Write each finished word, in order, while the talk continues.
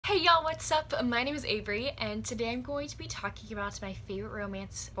Hey y'all, what's up? My name is Avery, and today I'm going to be talking about my favorite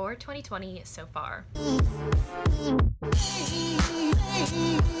romance for 2020 so far.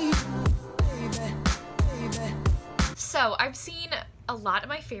 So, I've seen a lot of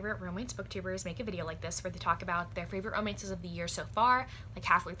my favorite romance booktubers make a video like this where they talk about their favorite romances of the year so far, like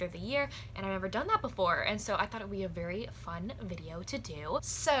halfway through the year, and I've never done that before, and so I thought it would be a very fun video to do.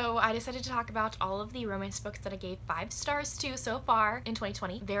 So I decided to talk about all of the romance books that I gave 5 stars to so far in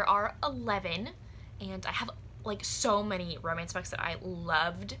 2020. There are 11, and I have like so many romance books that I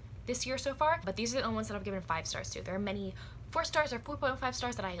loved this year so far, but these are the only ones that I've given 5 stars to. There are many 4 stars or 4.5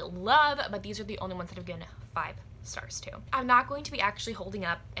 stars that I love, but these are the only ones that I've given 5 stars to. I'm not going to be actually holding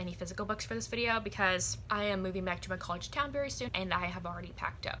up any physical books for this video because I am moving back to my college town very soon and I have already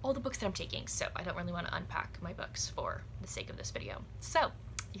packed up all the books that I'm taking, so I don't really want to unpack my books for the sake of this video. So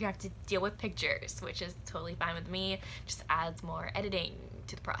you're gonna have to deal with pictures, which is totally fine with me. Just adds more editing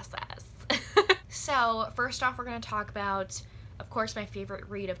to the process. So first off, we're gonna talk about, of course, my favorite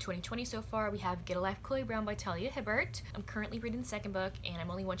read of 2020 so far. We have Get a Life, Chloe Brown by Talia Hibbert. I'm currently reading the second book and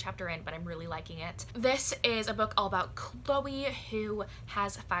I'm only 1 chapter in, but I'm really liking it. This is a book all about Chloe, who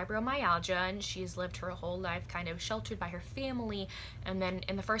has fibromyalgia, and she's lived her whole life kind of sheltered by her family, and then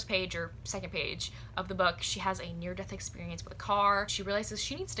in the first page or second page of the book she has a near-death experience with a car. She realizes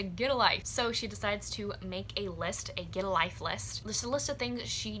she needs to get a life, so she decides to make a list, a get a life list. This is a list of things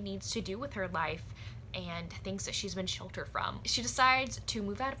she needs to do with her life and things that she's been sheltered from. She decides to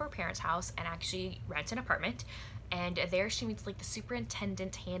move out of her parents' house and actually rent an apartment, and there she meets like the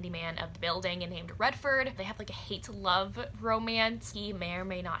superintendent handyman of the building named Redford. They have like a hate-to-love romance. He may or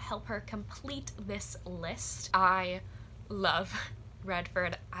may not help her complete this list. I love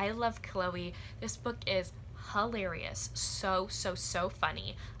Redford. I love Chloe. This book is hilarious. So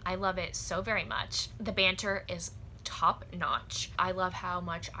funny. I love it so very much. The banter is top notch. I love how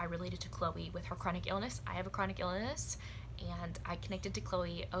much I related to Chloe with her chronic illness. I have a chronic illness and I connected to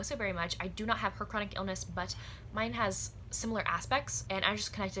Chloe oh so very much. I do not have her chronic illness, but mine has similar aspects and I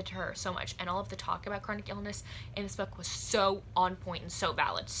just connected to her so much, and all of the talk about chronic illness in this book was so on point and so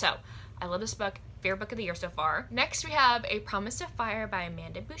valid. So I love this book. Favorite book of the year so far. Next we have A Promise of Fire by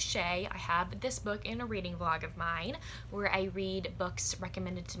Amanda Boucher. I have this book in a reading vlog of mine where I read books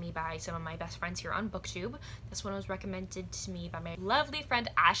recommended to me by some of my best friends here on BookTube. This one was recommended to me by my lovely friend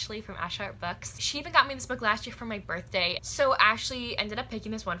Ashley from Ashley Art Books. She even got me this book last year for my birthday. So Ashley ended up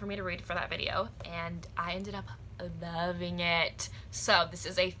picking this one for me to read for that video, and I ended up loving it. So this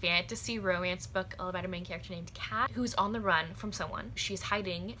is a fantasy romance book all about a main character named Kat who's on the run from someone. She's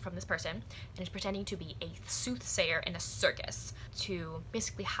hiding from this person and is pretending to be a soothsayer in a circus to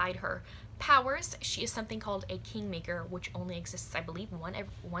basically hide her powers. She is something called a kingmaker, which only exists, I believe,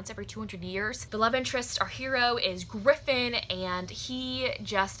 once every 200 years. The love interest, our hero, is Griffin, and he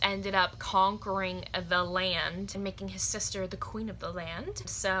just ended up conquering the land and making his sister the queen of the land.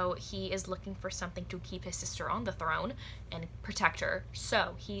 So he is looking for something to keep his sister on the throne and protect her.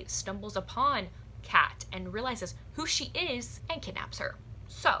 So he stumbles upon Kat and realizes who she is and kidnaps her.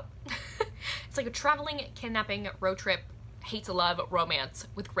 So it's like a traveling kidnapping road trip hate to love romance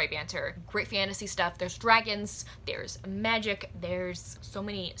with great banter, great fantasy stuff. There's dragons, there's magic, there's so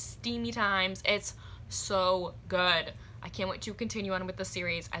many steamy times. It's so good. I can't wait to continue on with the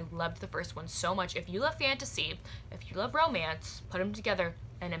series. I loved the first one so much. If you love fantasy, if you love romance, put them together,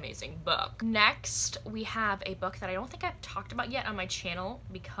 an amazing book. Next, we have a book that I don't think I've talked about yet on my channel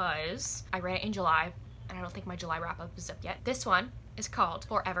because I read it in July and I don't think my July wrap-up is up yet. This one is called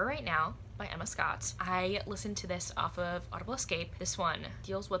Forever Right Now by Emma Scott. I listened to this off of Audible Escape. This one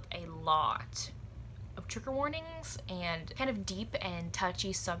deals with a lot of trigger warnings and kind of deep and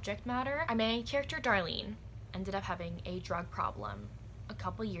touchy subject matter. Our main character, Darlene, ended up having a drug problem a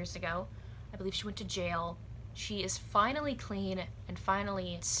couple years ago. I believe she went to jail. She is finally clean and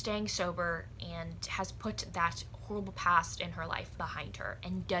finally staying sober and has put that horrible past in her life behind her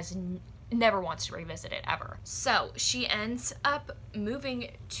and never wants to revisit it ever. So she ends up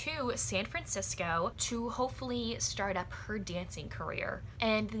moving to San Francisco to hopefully start up her dancing career.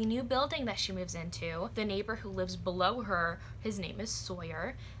 And the new building that she moves into, the neighbor who lives below her, his name is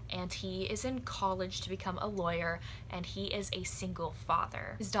Sawyer, and he is in college to become a lawyer, and he is a single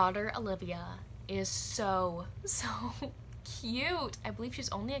father. His daughter, Olivia, is so cute. I believe she's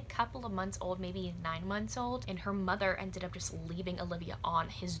only a couple of months old, maybe 9 months old, and her mother ended up just leaving Olivia on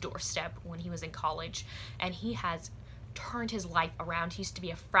his doorstep when he was in college, and he has turned his life around. He used to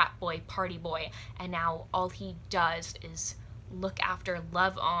be a frat boy, party boy, and now all he does is look after,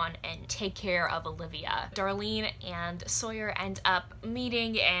 love on, and take care of Olivia. Darlene and Sawyer end up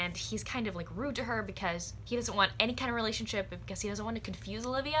meeting, and he's kind of like rude to her because he doesn't want any kind of relationship, because he doesn't want to confuse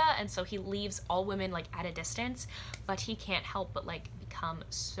Olivia, and so he leaves all women like at a distance, but he can't help but like become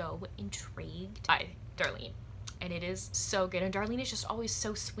so intrigued by Darlene. And it is so good. And Darlene is just always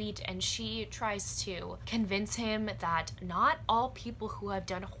so sweet, and she tries to convince him that not all people who have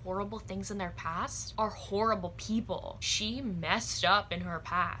done horrible things in their past are horrible people. She messed up in her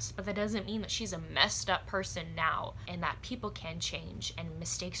past, but that doesn't mean that she's a messed up person now, and that people can change and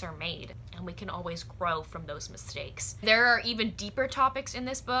mistakes are made, and we can always grow from those mistakes. There are even deeper topics in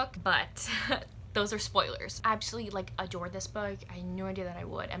this book, but those are spoilers. I absolutely like adore this book. I had no idea that I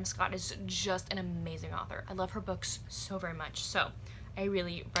would. Em Scott is just an amazing author. I love her books so very much. So I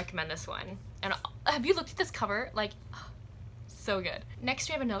really recommend this one. And have you looked at this cover? Like, so good. Next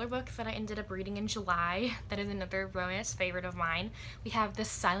we have another book that I ended up reading in July. That is another romance favorite of mine. We have The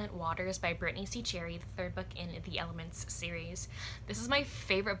Silent Waters by Brittany C. Cherry, the third book in the Elements series. This is my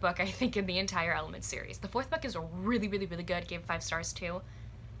favorite book, I think, in the entire Elements series. The fourth book is really, really, really good. Gave 5 stars too.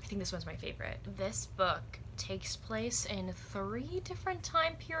 I think this one's my favorite. This book takes place in 3 different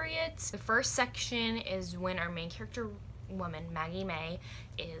time periods. The first section is when our main character woman, Maggie May,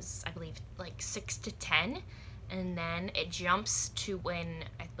 is, I believe, like 6 to 10. And then it jumps to when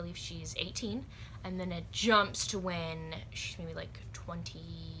I believe she's 18. And then it jumps to when she's maybe like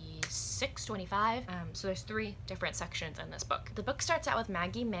 26, 25. So there's 3 different sections in this book. The book starts out with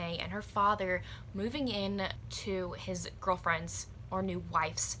Maggie May and her father moving in to his girlfriend's or new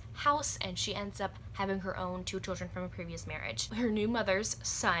wife's house, and she ends up having her own 2 children from a previous marriage. Her new mother's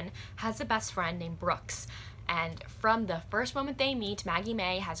son has a best friend named Brooks, and from the first moment they meet, Maggie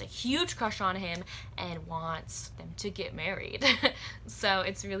May has a huge crush on him and wants them to get married. So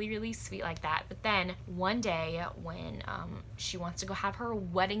it's really, really sweet like that. But then one day when she wants to go have her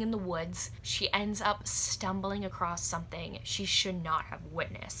wedding in the woods, she ends up stumbling across something she should not have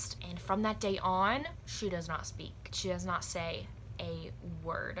witnessed. And from that day on, she does not speak. She does not say a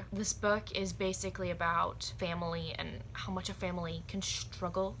word. This book is basically about family and how much a family can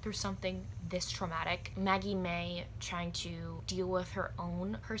struggle through something this traumatic. Maggie May trying to deal with her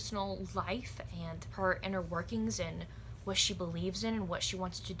own personal life and her inner workings and what she believes in and what she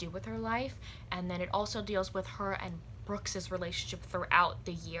wants to do with her life. And then it also deals with her and Brooks's relationship throughout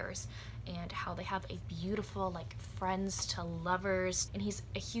the years and how they have a beautiful like friends to lovers, and he's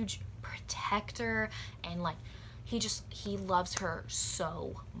a huge protector and like he loves her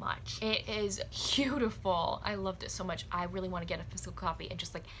so much. It is beautiful. I loved it so much. I really want to get a physical copy and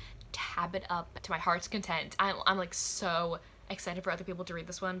just like tab it up to my heart's content. I'm like so excited for other people to read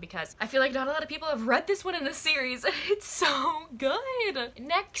this one because I feel like not a lot of people have read this one in this series. It's so good.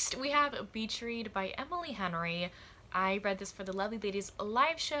 Next we have Beach Read by Emily Henry. I read this for the Lovely Ladies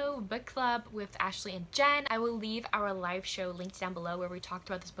live show book club with Ashley and Jen. I will leave our live show linked down below where we talked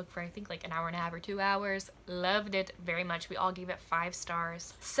about this book for I think like an hour and a half or 2 hours. Loved it very much. We all gave it 5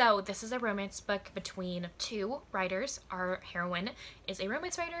 stars. So this is a romance book between 2 writers. Our heroine is a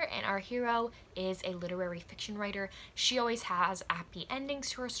romance writer and our hero is a literary fiction writer. She always has happy endings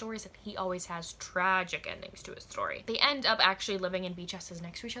to her stories and he always has tragic endings to his story. They end up actually living in beach houses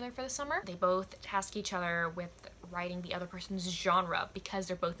next to each other for the summer. They both task each other with writing the other person's genre because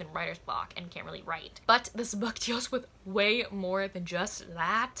they're both in writer's block and can't really write. But this book deals with way more than just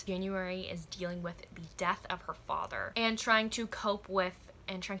that. January is dealing with the death of her father and trying to cope with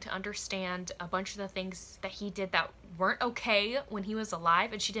and trying to understand a bunch of the things that he did that weren't okay when he was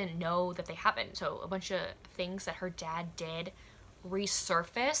alive and she didn't know that they happened. So a bunch of things that her dad did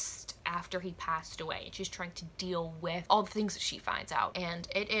resurfaced after he passed away, and she's trying to deal with all the things that she finds out, and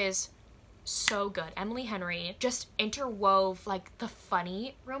it is so good. Emily Henry just interwove like the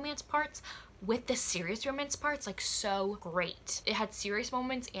funny romance parts with the serious romance parts like so great. It had serious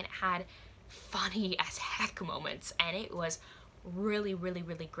moments and it had funny as heck moments, and it was really, really,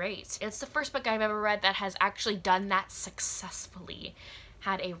 really great. It's the first book I've ever read that has actually done that successfully.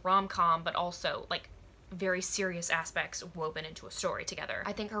 Had a rom-com but also like very serious aspects woven into a story together.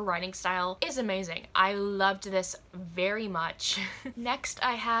 I think her writing style is amazing. I loved this very much. Next,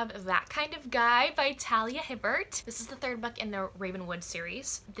 I have That Kind of Guy by Talia Hibbert. This is the 3rd book in the Ravenwood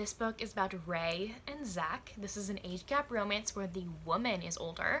series. This book is about Ray and Zach. This is an age gap romance where the woman is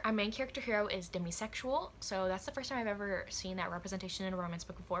older. Our main character hero is demisexual, so that's the first time I've ever seen that representation in a romance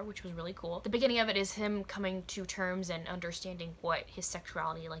book before, which was really cool. The beginning of it is him coming to terms and understanding what his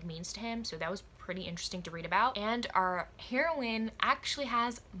sexuality like means to him, so that was pretty interesting to read about. And our heroine actually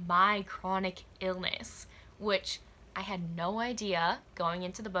has my chronic illness, which I had no idea going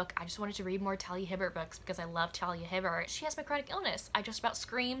into the book. I just wanted to read more Talia Hibbert books because I love Talia Hibbert. She has my chronic illness. I just about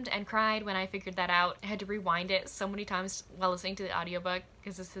screamed and cried when I figured that out. I had to rewind it so many times while listening to the audiobook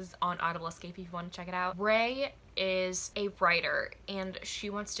because this is on Audible Escape if you want to check it out. Ray is a writer and she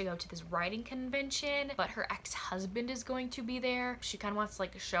wants to go to this writing convention, but her ex-husband is going to be there. She kind of wants to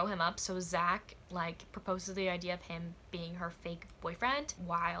like show him up, so Zach like proposes the idea of him being her fake boyfriend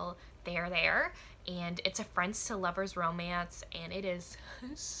while they're there, and it's a friends to lovers romance, and it is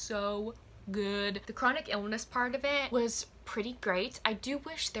so good. The chronic illness part of it was pretty great. I do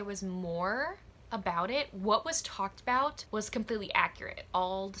wish there was more about it. What was talked about was completely accurate.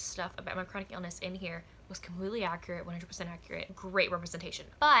 All the stuff about my chronic illness in here was completely accurate, 100% accurate, great representation.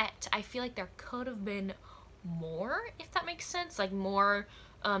 But I feel like there could have been more, if that makes sense, like more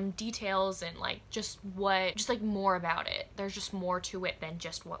details and like just like more about it. There's just more to it than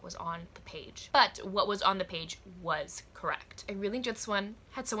just what was on the page. But what was on the page was correct. I really enjoyed this one.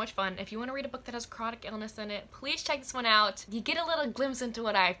 Had so much fun. If you want to read a book that has chronic illness in it, please check this one out. You get a little glimpse into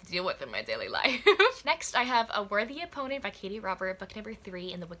what I have to deal with in my daily life. Next, I have A Worthy Opponent by Katie Robert, book number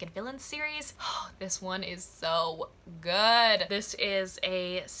 3 in the Wicked Villains series. Oh, this one is so good. This is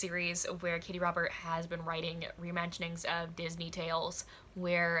a series where Katie Robert has been writing reimaginings of Disney tales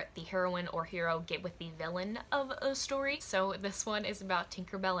where the heroine or hero get with the villain of a story. So this one is about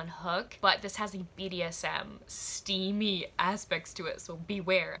Tinkerbell and Hook, but this has the BDSM steamy aspects to it, so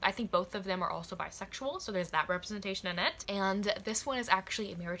beware. I think both of them are also bisexual, so there's that representation in it. And this one is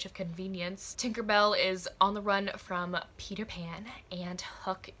actually a marriage of convenience. Tinkerbell is on the run from Peter Pan, and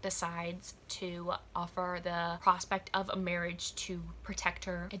Hook decides to offer the prospect of a marriage to protect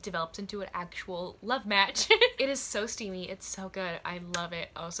her. It develops into an actual love match. It is so steamy, it's so good. I love it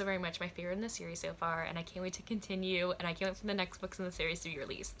also very much. My favorite in the series so far, and I can't wait to continue, and I can't wait for the next books in the series to be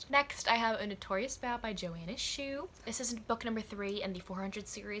released. Next, I have A Notorious Vow by Joanna Shu. This is book number 3 in the 400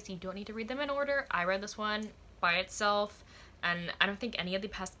 series. You don't need to read them in order. I read this one by itself, and I don't think any of the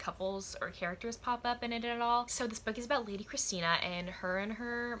past couples or characters pop up in it at all. So this book is about Lady Christina, and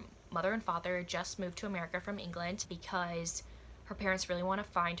her mother and father just moved to America from England because her parents really want to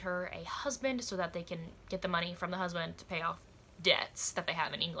find her a husband so that they can get the money from the husband to pay off debts that they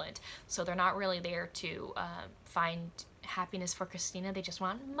have in England. So they're not really there to find happiness for Christina, they just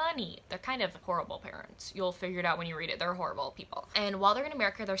want money. They're kind of horrible parents. You'll figure it out when you read it. They're horrible people. And while they're in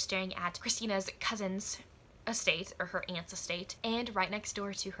America, they're staying at Christina's cousin's estate, or her aunt's estate, and right next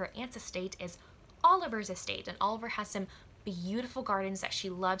door to her aunt's estate is Oliver's estate, and Oliver has some beautiful gardens that she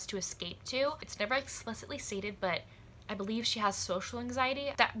loves to escape to. It's never explicitly stated, but I believe she has social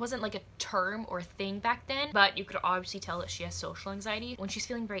anxiety. That wasn't like a term or thing back then, but you could obviously tell that she has social anxiety. When she's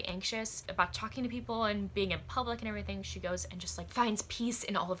feeling very anxious about talking to people and being in public and everything, she goes and just like finds peace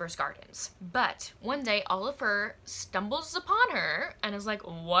in Oliver's gardens. But one day Oliver stumbles upon her and is like,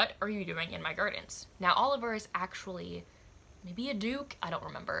 "What are you doing in my gardens?" Now Oliver is actually maybe a duke, I don't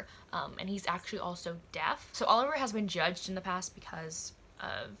remember, and he's actually also deaf. So Oliver has been judged in the past because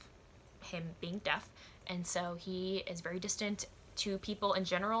of him being deaf, and so he is very distant to people in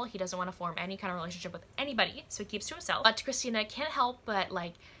general. He doesn't want to form any kind of relationship with anybody, so he keeps to himself. But Christina can't help but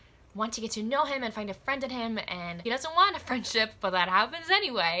like want to get to know him and find a friend in him, and he doesn't want a friendship, but that happens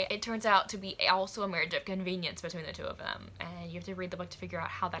anyway. It turns out to be also a marriage of convenience between the two of them, and you have to read the book to figure out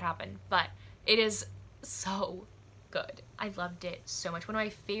how that happened, but it is so good. I loved it so much. One of my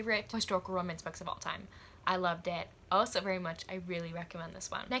favorite historical romance books of all time. I loved it also very much. I really recommend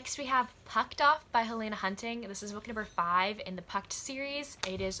this one. Next we have Pucked Off by Helena Hunting. This is book number 5 in the Pucked series.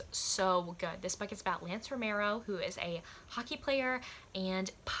 It is so good. This book is about Lance Romero, who is a hockey player,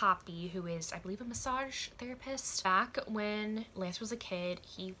 and Poppy, who is, I believe, a massage therapist. Back when Lance was a kid,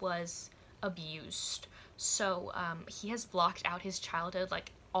 he was abused. So he has blocked out his childhood,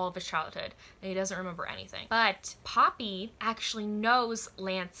 like all of his childhood, and he doesn't remember anything. But Poppy actually knows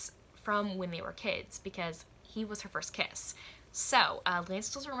Lance from when they were kids because he was her first kiss. So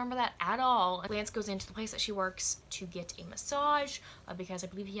Lance doesn't remember that at all. Lance goes into the place that she works to get a massage because I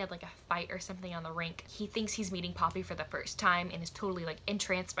believe he had like a fight or something on the rink. He thinks he's meeting Poppy for the first time and is totally like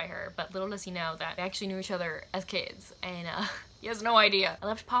entranced by her, but little does he know that they actually knew each other as kids, and he has no idea. I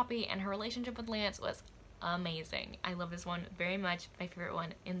loved Poppy, and her relationship with Lance was amazing. I love this one very much. My favorite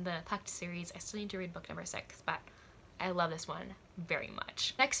one in the Pucked series. I still need to read book number 6, but I love this one very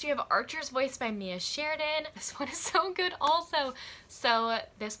much. Next we have Archer's Voice by Mia Sheridan. This one is so good also. So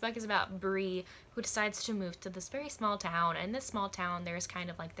this book is about Bree, who decides to move to this very small town. In this small town there's kind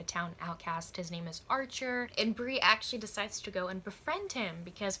of like the town outcast. His name is Archer, and Bree actually decides to go and befriend him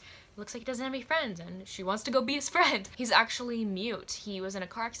because it looks like he doesn't have any friends and she wants to go be his friend. He's actually mute. He was in a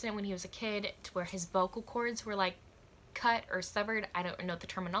car accident when he was a kid to where his vocal cords were like cut or severed. I don't know the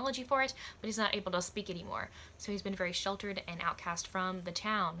terminology for it, but he's not able to speak anymore. So he's been very sheltered and outcast from the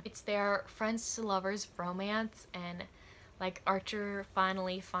town. It's their friends to lovers romance, and like Archer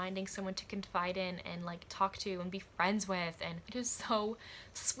finally finding someone to confide in and like talk to and be friends with, and it is so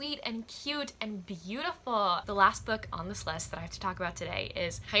sweet and cute and beautiful. The last book on this list that I have to talk about today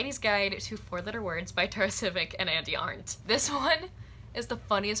is Heidi's Guide to Four-Letter Words by Tara Civic and Andy Arndt. This one is the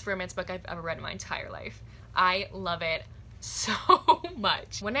funniest romance book I've ever read in my entire life. I love it so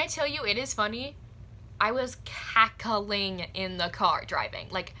much. When I tell you it is funny, I was cackling in the car driving.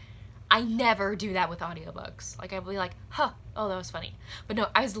 Like, I never do that with audiobooks. Like, I'd be like, huh, oh, that was funny. But no,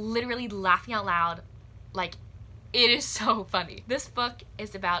 I was literally laughing out loud. Like, it is so funny. This book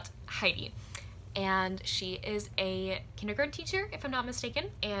is about Heidi, and she is a kindergarten teacher, if I'm not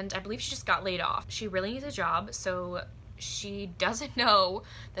mistaken, and I believe she just got laid off. She really needs a job, so she doesn't know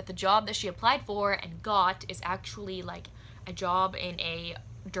that the job that she applied for and got is actually like a job in a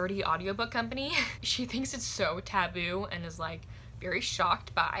dirty audiobook company. She thinks it's so taboo and is like very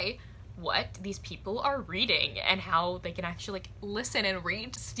shocked by what these people are reading and how they can actually like listen and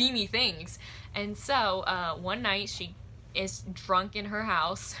read steamy things. And so one night she is drunk in her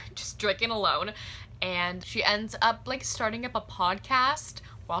house, just drinking alone, and she ends up like starting up a podcast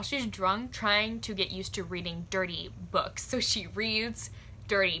while she's drunk, trying to get used to reading dirty books. So she reads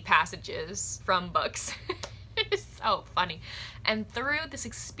dirty passages from books. It's so funny. And through this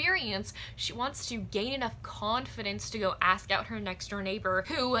experience, she wants to gain enough confidence to go ask out her next door neighbor,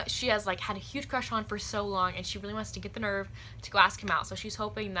 who she has like had a huge crush on for so long, and she really wants to get the nerve to go ask him out. So she's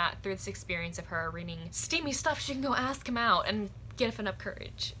hoping that through this experience of her reading steamy stuff, she can go ask him out and get enough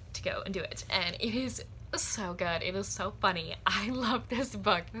courage to go and do it. And it is so good. It is so funny. I love this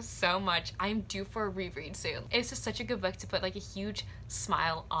book so much. I'm due for a reread soon. It's just such a good book to put like a huge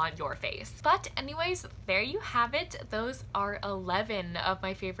smile on your face. But anyways, there you have it. Those are 11 of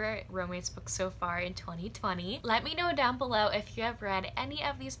my favorite romance books so far in 2020. Let me know down below if you have read any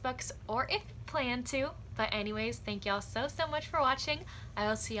of these books or if you plan to. But anyways, thank y'all so much for watching. I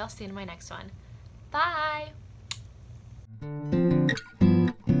will see y'all soon in my next one. Bye!